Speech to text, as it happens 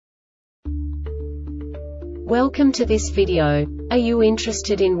Welcome to this video. Are you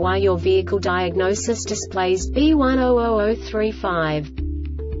interested in why your vehicle diagnosis displays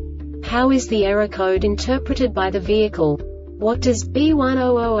B1000-35? How is the error code interpreted by the vehicle? What does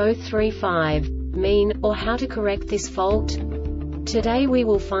B1000-35 mean, or how to correct this fault? Today we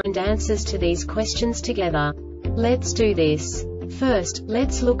will find answers to these questions together. Let's do this. First,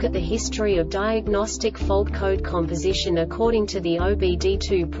 let's look at the history of diagnostic fault code composition according to the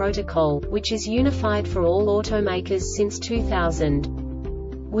OBD2 protocol, which is unified for all automakers since 2000.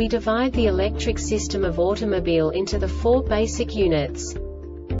 We divide the electric system of automobile into the four basic units: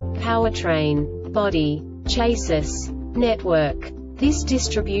 powertrain, body, chassis, network. This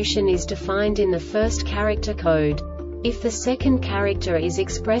distribution is defined in the first character code. If the second character is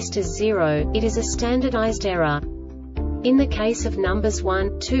expressed as 0, it is a standardized error. In the case of numbers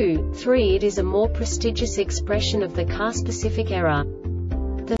 1, 2, 3, it is a more prestigious expression of the car-specific error.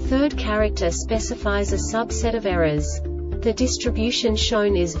 The third character specifies a subset of errors. The distribution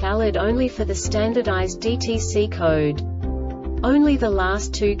shown is valid only for the standardized DTC code. Only the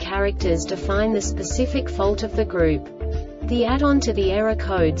last two characters define the specific fault of the group. The add-on to the error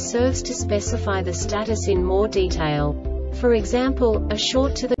code serves to specify the status in more detail. For example, a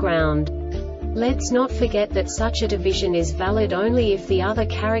short to the ground. Let's not forget that such a division is valid only if the other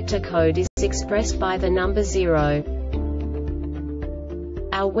character code is expressed by the number 0.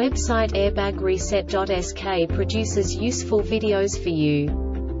 Our website airbagreset.sk produces useful videos for you.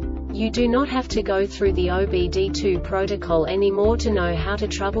 You do not have to go through the OBD2 protocol anymore to know how to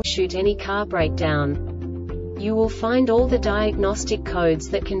troubleshoot any car breakdown. You will find all the diagnostic codes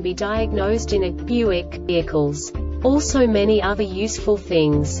that can be diagnosed in a Buick vehicles. Also many other useful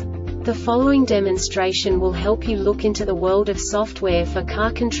things. The following demonstration will help you look into the world of software for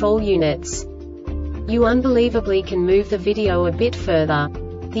car control units. You unbelievably can move the video a bit further.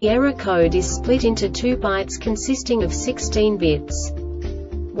 The error code is split into 2 bytes consisting of 16 bits.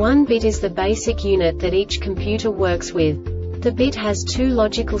 1 bit is the basic unit that each computer works with. The bit has 2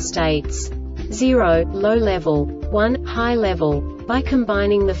 logical states: 0, low level, 1, high level. By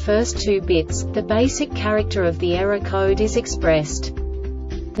combining the first 2 bits, the basic character of the error code is expressed.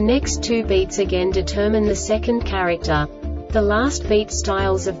 The next 2 beats again determine the second character. The last beat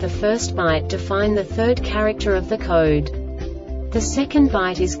styles of the first byte define the third character of the code. The second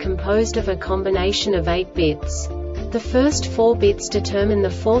byte is composed of a combination of 8 bits. The first 4 bits determine the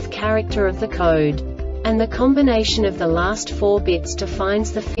fourth character of the code. And the combination of the last 4 bits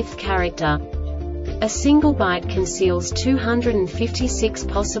defines the fifth character. A single byte conceals 256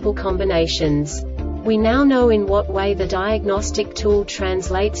 possible combinations. We now know in what way the diagnostic tool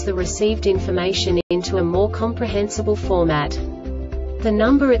translates the received information into a more comprehensible format. The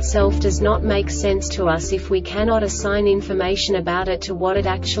number itself does not make sense to us if we cannot assign information about it to what it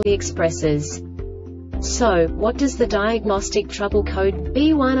actually expresses. So, what does the Diagnostic Trouble Code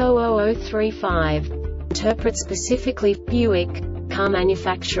B1000-35 interpret specifically for Buick car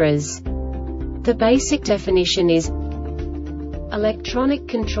manufacturers? The basic definition is Electronic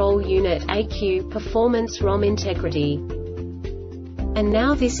Control Unit (ECU) Performance ROM Integrity. And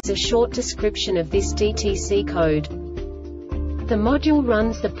now this is a short description of this DTC code. The module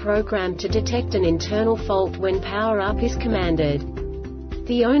runs the program to detect an internal fault when power up is commanded.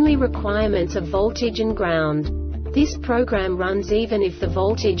 The only requirements are voltage and ground. This program runs even if the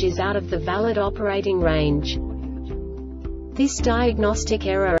voltage is out of the valid operating range. This diagnostic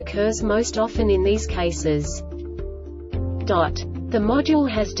error occurs most often in these cases. The module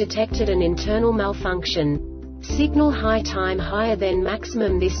has detected an internal malfunction. Signal high time higher than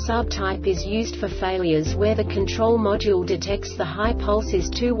maximum. This subtype is used for failures where the control module detects the high pulse is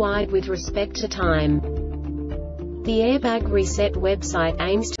too wide with respect to time. The Airbag Reset website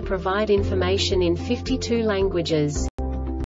aims to provide information in 52 languages.